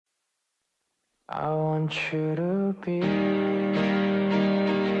I want you to be my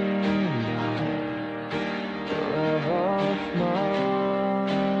love of my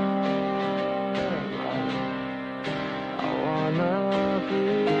life. I wanna be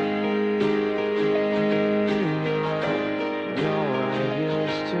yours. No, I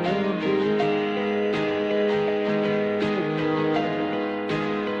used to be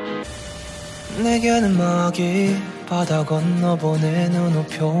yours. 내게는 막이 바다 건너 보내는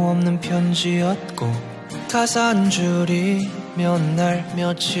우표 없는 편지였고 가사 한 줄이 몇 날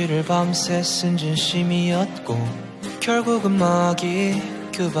며칠을 밤새 쓴 진심이었고 결국은 막이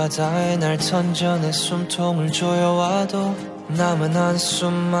그 바다에 날 던져내 숨통을 조여와도 남은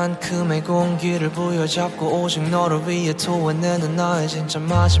한숨만큼의 공기를 부여잡고 오직 너를 위해 토해내는 나의 진짜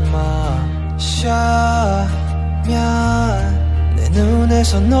마지막 샤면 내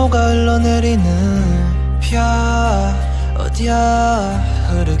눈에서 녹아 흘러내리는 어디야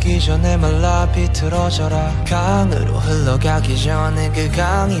흐르기 전에 말라 비틀어져라 강으로 흘러가기 전에 그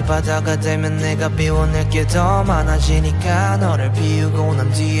강이 바다가 되면 내가 비워낼 게 더 많아지니까 너를 비우고 난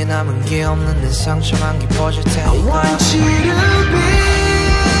뒤에 남은 게 없는 내 상처만 깊어질 테니까 I want you to be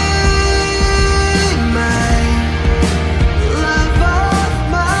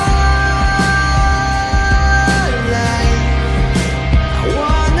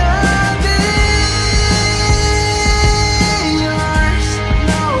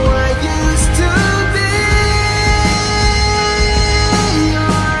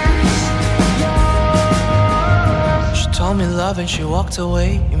She told me love and she walked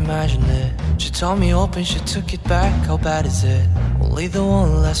away, imagine it. She told me open, she took it back, how bad is it? Only the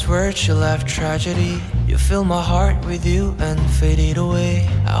one last word she left, tragedy. You fill my heart with you and faded away.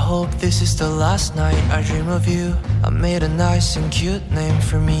 I hope this is the last night I dream of you. I made a nice and cute name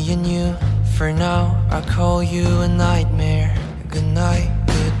for me and you. For now, I call you a nightmare. Good night,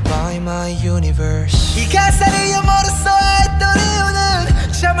 goodbye my universe. 이 가사를 영어로 써야 했던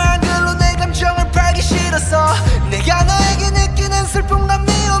이유는 참 한글로 내 감정을 팔기 싫어서 내가 너에게 느끼는 슬픔과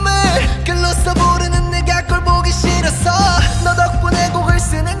미움을 글로 써부르는 내가 꼴 보기 싫어서 너 덕분에 곡을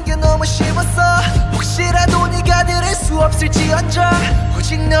쓰는 게 너무 쉬웠어 혹시라도 네가 들을 수 없을지언정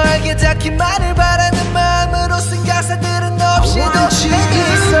오직 너에게 닿기만을 바라